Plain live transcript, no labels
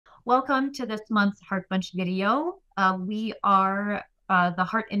Welcome to this month's Heart Bunch video. We are the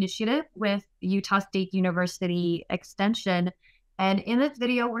Heart Initiative with Utah State University Extension. And in this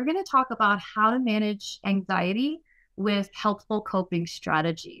video, we're going to talk about how to manage anxiety with helpful coping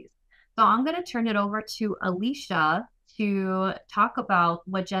strategies. So I'm going to turn it over to Alicia to talk about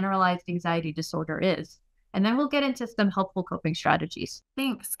what generalized anxiety disorder is. And then we'll get into some helpful coping strategies.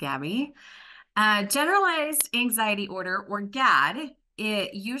 Thanks, Gabby. Generalized anxiety disorder, or GAD,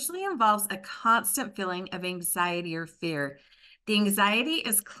 it usually involves a constant feeling of anxiety or fear. The anxiety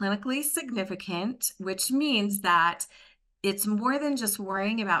is clinically significant, which means that it's more than just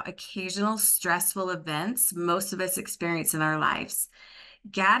worrying about occasional stressful events most of us experience in our lives.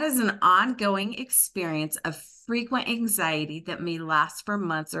 GAD is an ongoing experience of frequent anxiety that may last for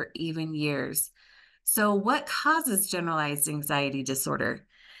months or even years. So, what causes generalized anxiety disorder?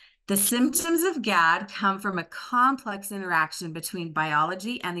 The symptoms of GAD come from a complex interaction between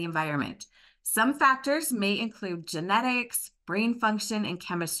biology and the environment. Some factors may include genetics, brain function, and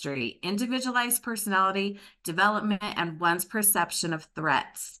chemistry, individualized personality development, and one's perception of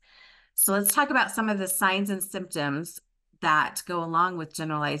threats. So let's talk about some of the signs and symptoms that go along with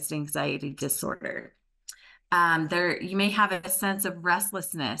generalized anxiety disorder. You may have a sense of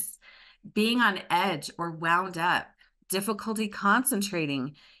restlessness, being on edge or wound up, difficulty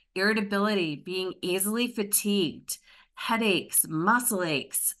concentrating, irritability, being easily fatigued, headaches, muscle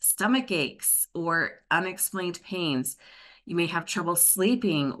aches, stomach aches, or unexplained pains. You may have trouble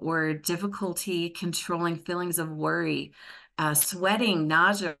sleeping or difficulty controlling feelings of worry, sweating,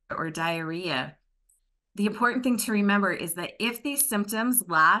 nausea, or diarrhea. The important thing to remember is that if these symptoms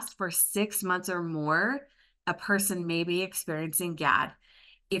last for 6 months or more, a person may be experiencing GAD.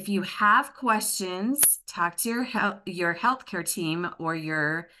 If you have questions, talk to your healthcare team or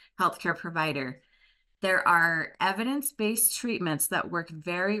your healthcare provider. There are evidence-based treatments that work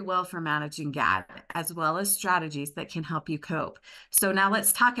very well for managing GAD, as well as strategies that can help you cope. So now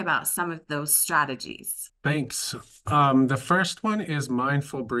let's talk about some of those strategies. Thanks. The first one is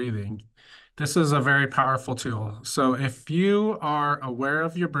mindful breathing. This is a very powerful tool. So if you are aware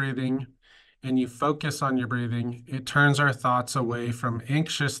of your breathing and you focus on your breathing, it turns our thoughts away from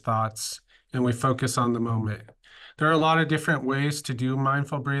anxious thoughts and we focus on the moment. There are a lot of different ways to do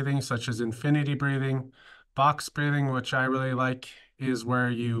mindful breathing, such as infinity breathing. Box breathing, which I really like, is where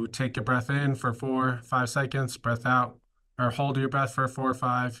you take a breath in for 4-5 seconds, breath out, or hold your breath for 4 or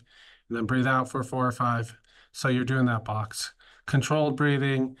 5, and then breathe out for 4 or 5. So you're doing that box. Controlled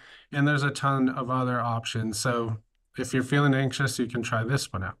breathing, and there's a ton of other options. So if you're feeling anxious, you can try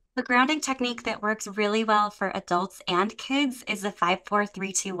this one out. The grounding technique that works really well for adults and kids is the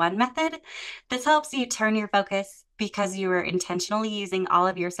 5-4-3-2-1 method. This helps you turn your focus because you are intentionally using all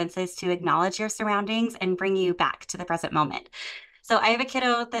of your senses to acknowledge your surroundings and bring you back to the present moment. So I have a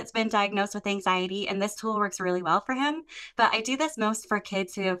kiddo that's been diagnosed with anxiety, and this tool works really well for him. But I do this most for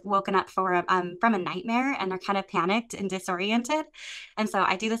kids who have woken up from a nightmare and are kind of panicked and disoriented. And so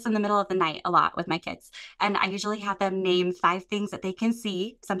I do this in the middle of the night a lot with my kids. And I usually have them name 5 things that they can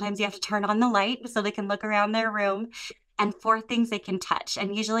see. Sometimes you have to turn on the light so they can look around their room. And 4 things they can touch.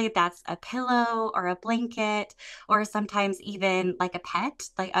 And usually that's a pillow or a blanket, or sometimes even like a pet,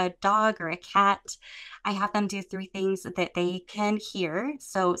 like a dog or a cat. I have them do 3 things that they can hear.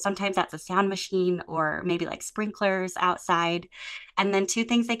 So sometimes that's a sound machine or maybe like sprinklers outside. And then 2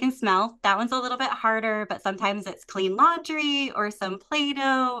 things they can smell. That one's a little bit harder, but sometimes it's clean laundry or some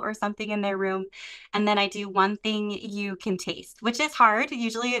Play-Doh or something in their room. And then I do 1 thing you can taste, which is hard,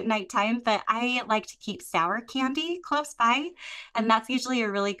 usually at nighttime, but I like to keep sour candy close by. And that's usually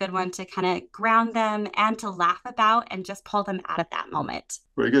a really good one to kind of ground them and to laugh about and just pull them out of that moment.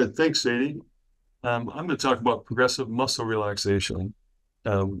 Very good. Thanks, Sadie. I'm going to talk about progressive muscle relaxation.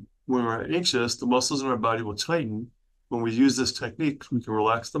 When we're anxious, the muscles in our body will tighten. When we use this technique, we can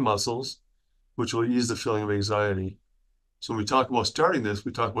relax the muscles, which will ease the feeling of anxiety. So when we talk about starting this,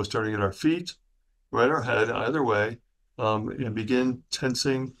 we talk about starting at our feet, right our head, either way, and begin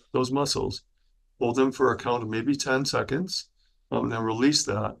tensing those muscles. Hold them for a count of maybe 10 seconds, and then release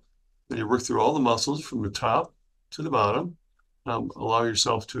that. Then you work through all the muscles from the top to the bottom. Allow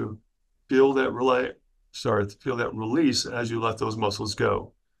yourself to feel that release as you let those muscles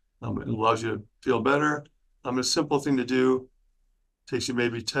go. It allows you to feel better. A simple thing to do, takes you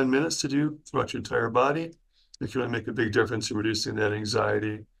maybe 10 minutes to do throughout your entire body. It can really make a big difference in reducing that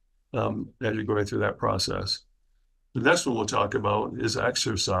anxiety as you're going through that process. The next one we'll talk about is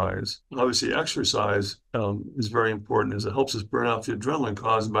exercise. Obviously, exercise is very important as it helps us burn out the adrenaline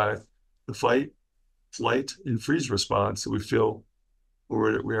caused by the fight, flight, and freeze response that we feel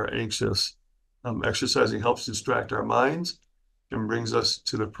when we are anxious. Exercising helps distract our minds, and brings us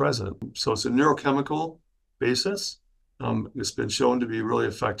to the present. So it's a neurochemical basis. It's been shown to be really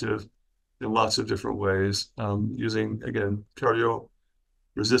effective in lots of different ways, using, again, cardio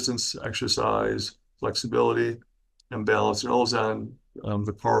resistance exercise, flexibility, and balance. And all those on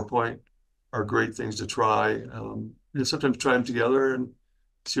the PowerPoint are great things to try. And sometimes try them together and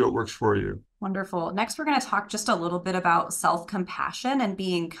see what works for you. Wonderful. Next, we're going to talk just a little bit about self-compassion and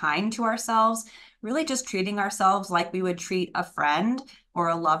being kind to ourselves, really just treating ourselves like we would treat a friend or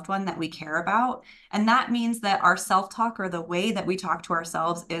a loved one that we care about. And that means that our self-talk, or the way that we talk to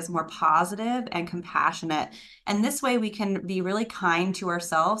ourselves, is more positive and compassionate. And this way we can be really kind to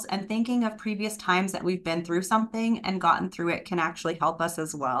ourselves, and thinking of previous times that we've been through something and gotten through it can actually help us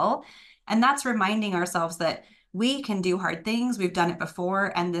as well. And that's reminding ourselves that we can do hard things. We've done it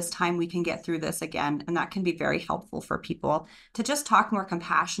before, and this time we can get through this again. And that can be very helpful for people. To just talk more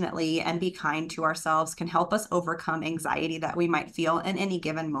compassionately and be kind to ourselves can help us overcome anxiety that we might feel in any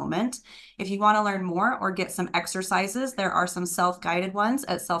given moment. If you want to learn more or get some exercises, there are some self-guided ones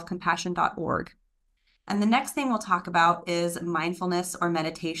at selfcompassion.org. And the next thing we'll talk about is mindfulness or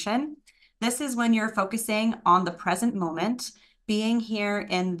meditation. This is when you're focusing on the present moment, being here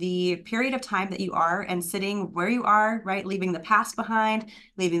in the period of time that you are, and sitting where you are, right? Leaving the past behind,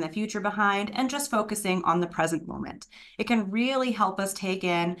 leaving the future behind, and just focusing on the present moment. It can really help us take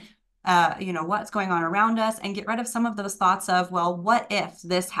in, what's going on around us, and get rid of some of those thoughts of, well, what if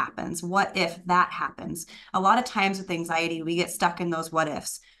this happens? What if that happens? A lot of times with anxiety, we get stuck in those what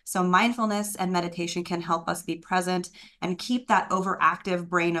ifs. So mindfulness and meditation can help us be present and keep that overactive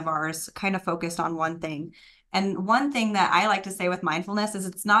brain of ours kind of focused on one thing. And one thing that I like to say with mindfulness is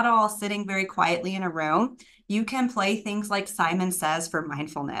it's not all sitting very quietly in a room. You can play things like Simon Says for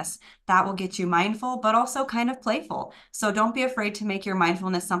mindfulness. That will get you mindful, but also kind of playful. So don't be afraid to make your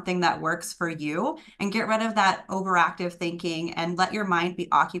mindfulness something that works for you, and get rid of that overactive thinking and let your mind be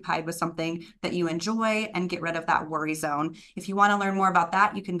occupied with something that you enjoy, and get rid of that worry zone. If you want to learn more about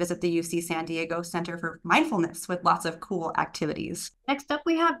that, you can visit the UC San Diego Center for Mindfulness with lots of cool activities. Next up,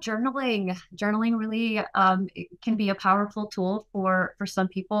 we have journaling. Journaling really it can be a powerful tool for some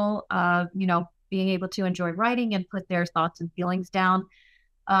people, being able to enjoy writing and put their thoughts and feelings down.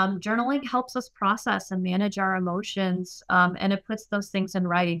 Journaling helps us process and manage our emotions, and it puts those things in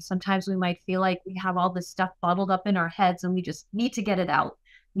writing. Sometimes we might feel like we have all this stuff bottled up in our heads, and we just need to get it out,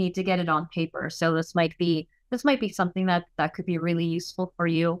 need to get it on paper. So this might be something that could be really useful for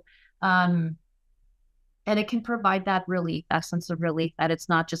you. And it can provide that relief, that sense of relief, that it's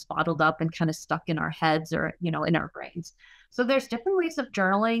not just bottled up and kind of stuck in our heads or, in our brains. So there's different ways of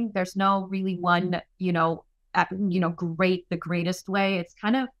journaling. There's no really one, the greatest way. It's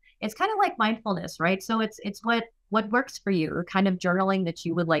kind of like mindfulness, right? So it's what works for you, or kind of journaling that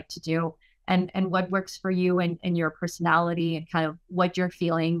you would like to do, and what works for you and your personality, and kind of what you're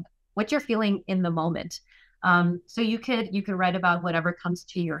feeling in the moment. So you could write about whatever comes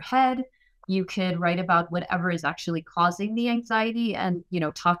to your head. You could write about whatever is actually causing the anxiety, and,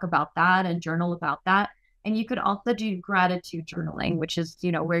 talk about that and journal about that. And you could also do gratitude journaling, which is,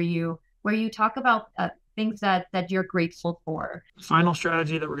 where you talk about things that you're grateful for. Final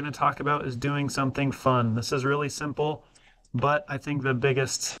strategy that we're going to talk about is doing something fun. This is really simple, but I think the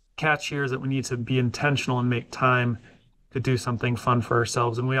biggest catch here is that we need to be intentional and make time to do something fun for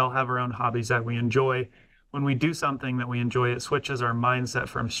ourselves. And we all have our own hobbies that we enjoy. When we do something that we enjoy, it switches our mindset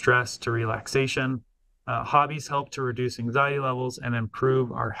from stress to relaxation. Hobbies help to reduce anxiety levels and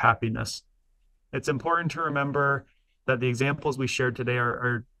improve our happiness. It's important to remember that the examples we shared today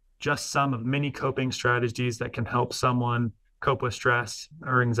are just some of many coping strategies that can help someone cope with stress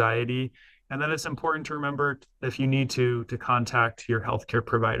or anxiety. And then it's important to remember, if you need to contact your healthcare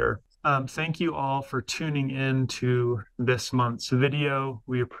provider. Thank you all for tuning in to this month's video.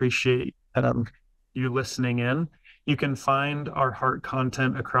 We appreciate you listening in. You can find our heart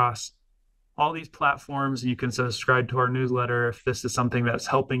content across all these platforms. You can subscribe to our newsletter if this is something that's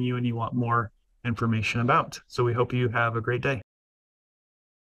helping you and you want more information about. So we hope you have a great day.